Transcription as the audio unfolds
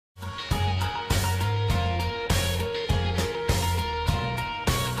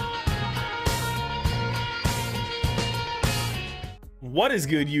What is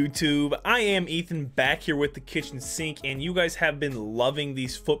good, YouTube? I am Ethan, back here with the kitchen sink, and you guys have been loving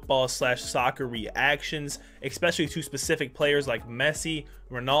these football slash soccer reactions, especially to specific players like Messi,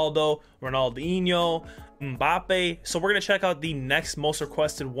 Ronaldo, Ronaldinho, Mbappe. So we're gonna check out the next most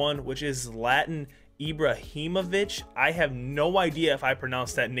requested one, which is ZLATAN Ibrahimovic. I have no idea if I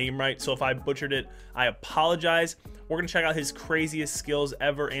pronounced that name right, so if I butchered it, I apologize. We're gonna check out his craziest skills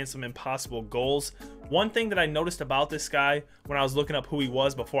ever and some impossible goals. One thing that I noticed about this guy when I was looking up who he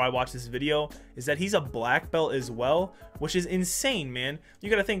was before I watched this video is that he's a black belt as well, which is insane, man. You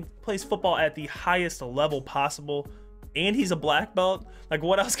gotta think, plays football at the highest level possible, and he's a black belt. Like,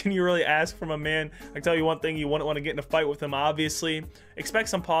 what else can you really ask from a man? I tell you one thing, you wouldn't want to get in a fight with him, obviously. Expect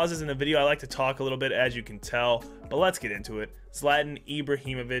some pauses in the video. I like to talk a little bit, as you can tell, but let's get into it. ZLATAN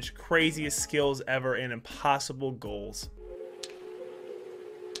Ibrahimovic, craziest skills ever and impossible goals.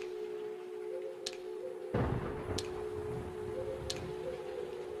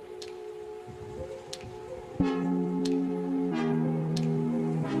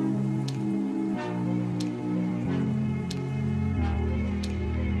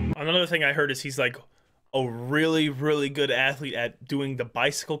 Another thing I heard is he's like a really good athlete at doing the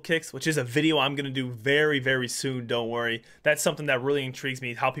bicycle kicks, which is a video I'm gonna do very soon. Don't worry. That's something that really intrigues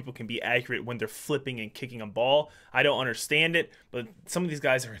me, how people can be accurate when they're flipping and kicking a ball. I don't understand it, but some of these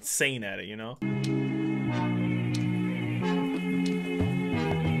guys are insane at it, you know?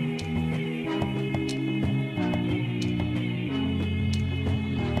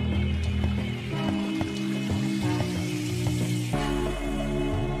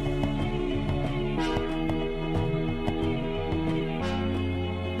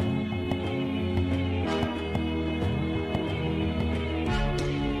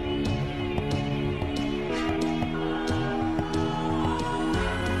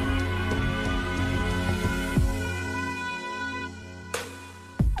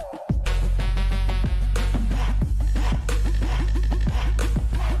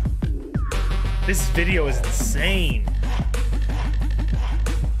 This video is insane.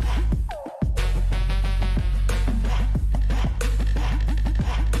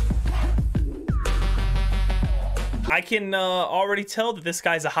 I can already tell that this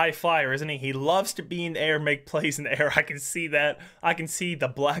guy's a high flyer, isn't he? He loves to be in the air, make plays in the air. I can see that. I can see the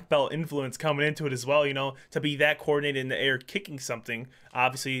black belt influence coming into it as well, you know, to be that coordinated in the air, kicking something,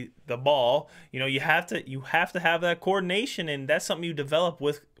 obviously the ball. You know, you have to have that coordination, and that's something you develop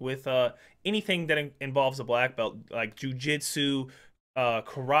with anything that involves a black belt, like jiu-jitsu,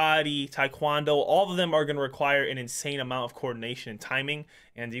 karate, taekwondo. All of them are going to require an insane amount of coordination and timing,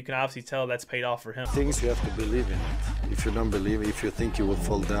 and you can obviously tell that's paid off for him. Things you have to believe in it. If you don't believe, if you think you will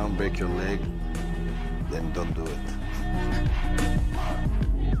fall down, break your leg, then don't do it.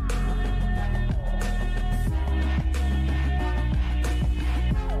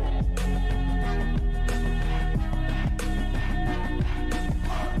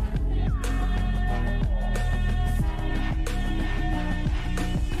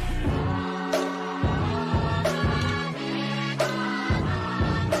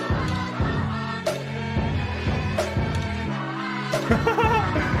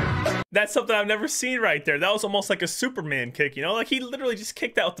 That's something I've never seen right there. That was almost like a Superman kick, you know? Like, he literally just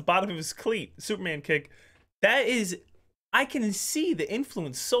kicked out the bottom of his cleat. Superman kick. That is... I can see the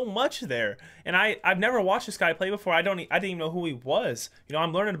influence so much there. And I've never watched this guy play before. I didn't even know who he was. You know,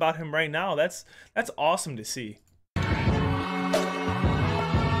 I'm learning about him right now. That's awesome to see.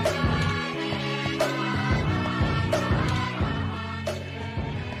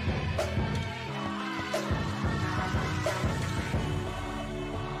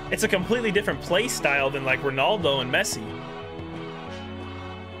 It's a completely different play style than like Ronaldo and Messi.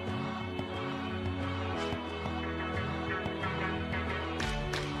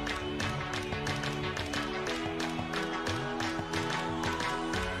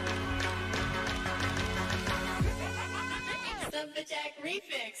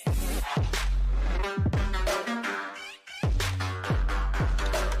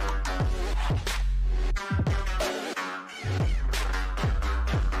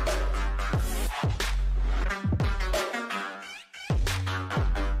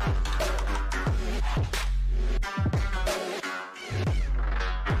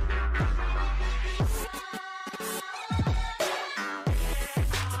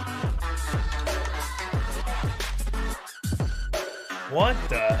 What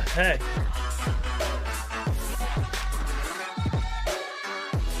the heck?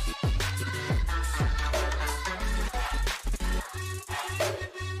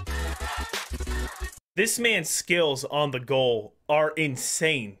 This man's skills on the goal are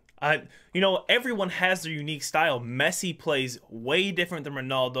insane. You know, everyone has their unique style. Messi plays way different than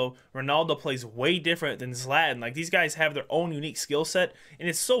Ronaldo. Ronaldo plays way different than Zlatan. Like, these guys have their own unique skill set, and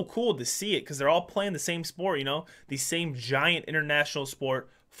it's so cool to see it because they're all playing the same sport, you know, the same giant international sport,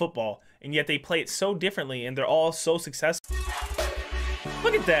 football, and yet they play it so differently, and they're all so successful.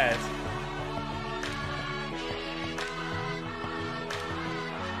 Look at that.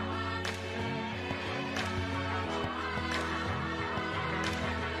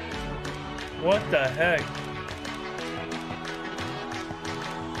 What the heck?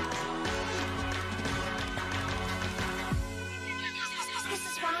 This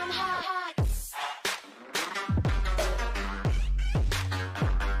is why I'm hot.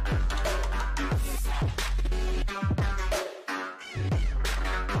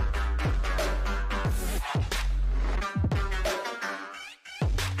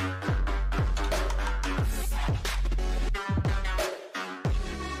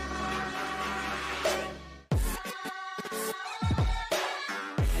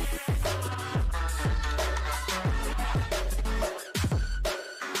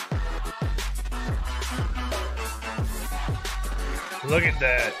 Look at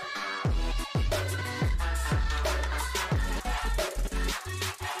that.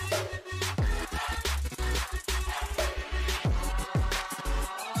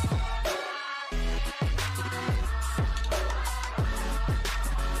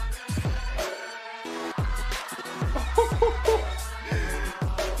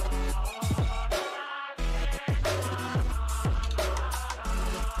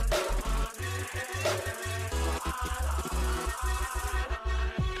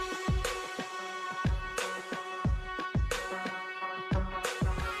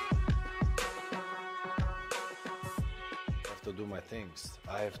 To do my things,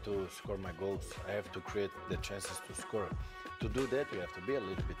 I have to score my goals, I have to create the chances to score. To do that, you have to be a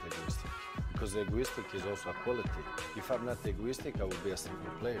little bit egoistic, because egoistic is also a quality. If I'm not egoistic, I will be a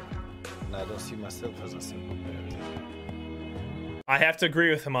simple player, and I don't see myself as a simple player. I have to agree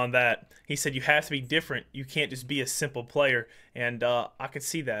with him on that. He said you have to be different. You can't just be a simple player, and I could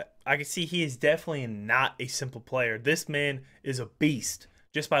see that. I could see he is definitely not a simple player. This man is a beast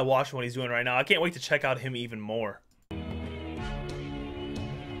just by watching what he's doing right now. I can't wait to check out him even more.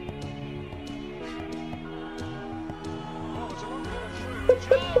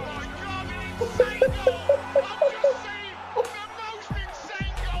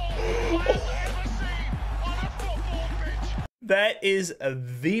 That is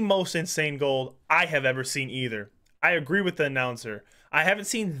the most insane goal I have ever seen either. I agree with the announcer. I haven't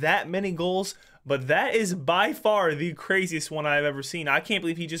seen that many goals, but that is by far the craziest one I've ever seen. I can't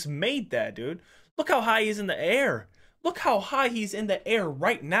believe he just made that, dude. Look how high he's in the air. Look how high he's in the air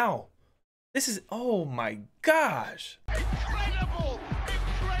right now. This is, oh my gosh. Incredible,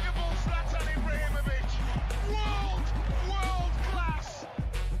 incredible ZLATAN Ibrahimovic. World class.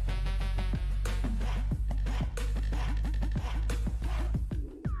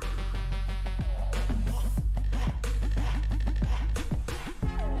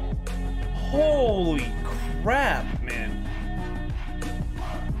 Holy crap, man.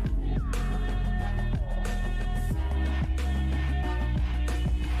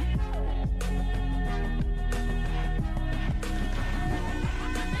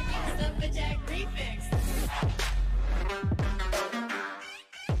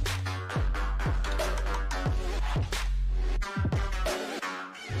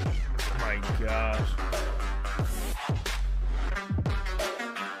 Oh my gosh.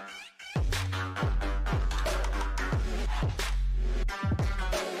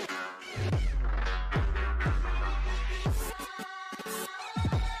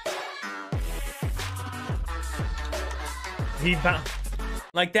 He bounced.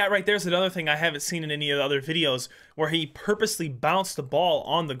 Like that right there's another thing I haven't seen in any of the other videos where he purposely bounced the ball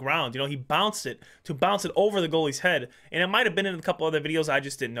on the ground. You know, he bounced it to bounce it over the goalie's head. And it might have been in a couple other videos, I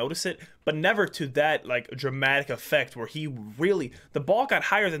just didn't notice it. But never to that, like, dramatic effect where he really... The ball got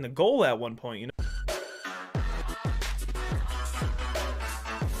higher than the goal at one point, you know?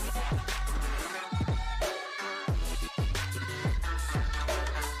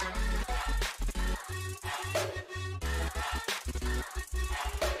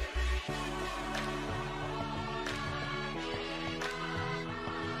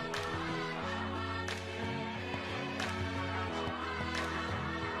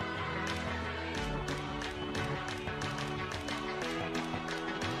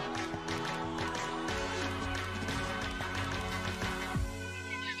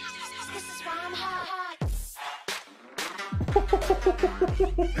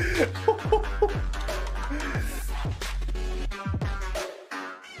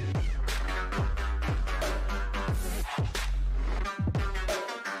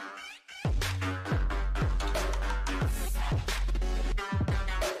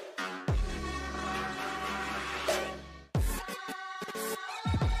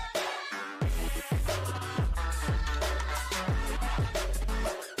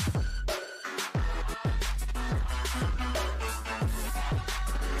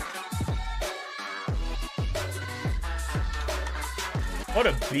 What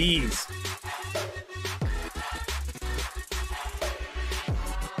a beast.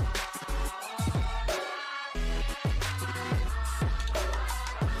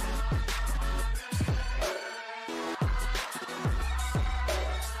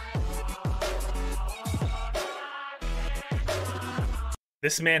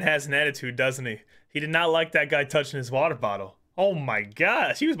 This man has an attitude, doesn't he? He did not like that guy touching his water bottle. Oh my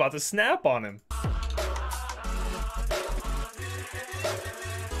gosh, he was about to snap on him.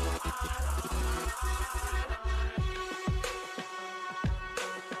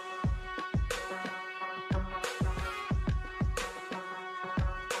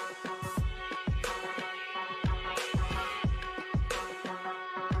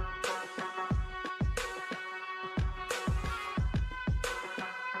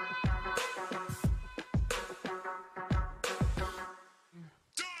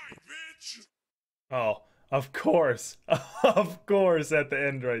 Oh, of course. Of course, at the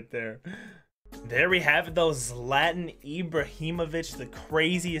end right there. There we have it, though. ZLATAN Ibrahimovic, the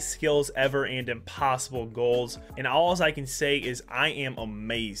craziest skills ever and impossible goals. And all I can say is I am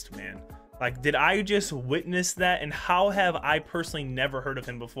amazed, man. Like, did I just witness that? And how have I personally never heard of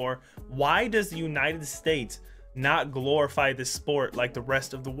him before? Why does the United States not glorify this sport like the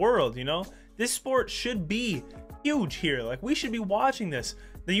rest of the world, you know? This sport should be huge here. Like, we should be watching this.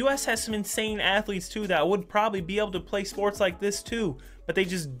 The US has some insane athletes too that would probably be able to play sports like this too, but they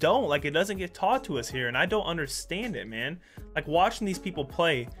just don't. Like, it doesn't get taught to us here, and I don't understand it, man. Like, watching these people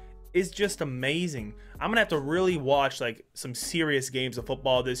play is just amazing. I'm gonna have to really watch like some serious games of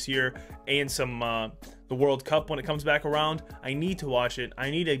football this year and some the World Cup when it comes back around. I need to watch it.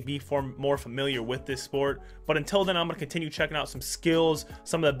 I need to be more familiar with this sport. But until then, I'm gonna continue checking out some skills,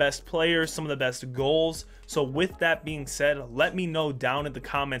 some of the best players, some of the best goals. So with that being said, let me know down in the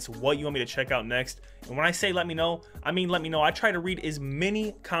comments what you want me to check out next. And when I say let me know, I mean let me know. I try to read as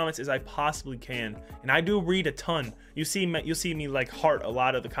many comments as I possibly can, and I do read a ton. You'll see me like heart a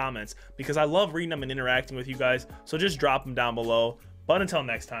lot of the comments because I love reading them and interacting with you guys. So just drop them down below. But until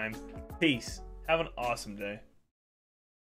next time, peace. Have an awesome day.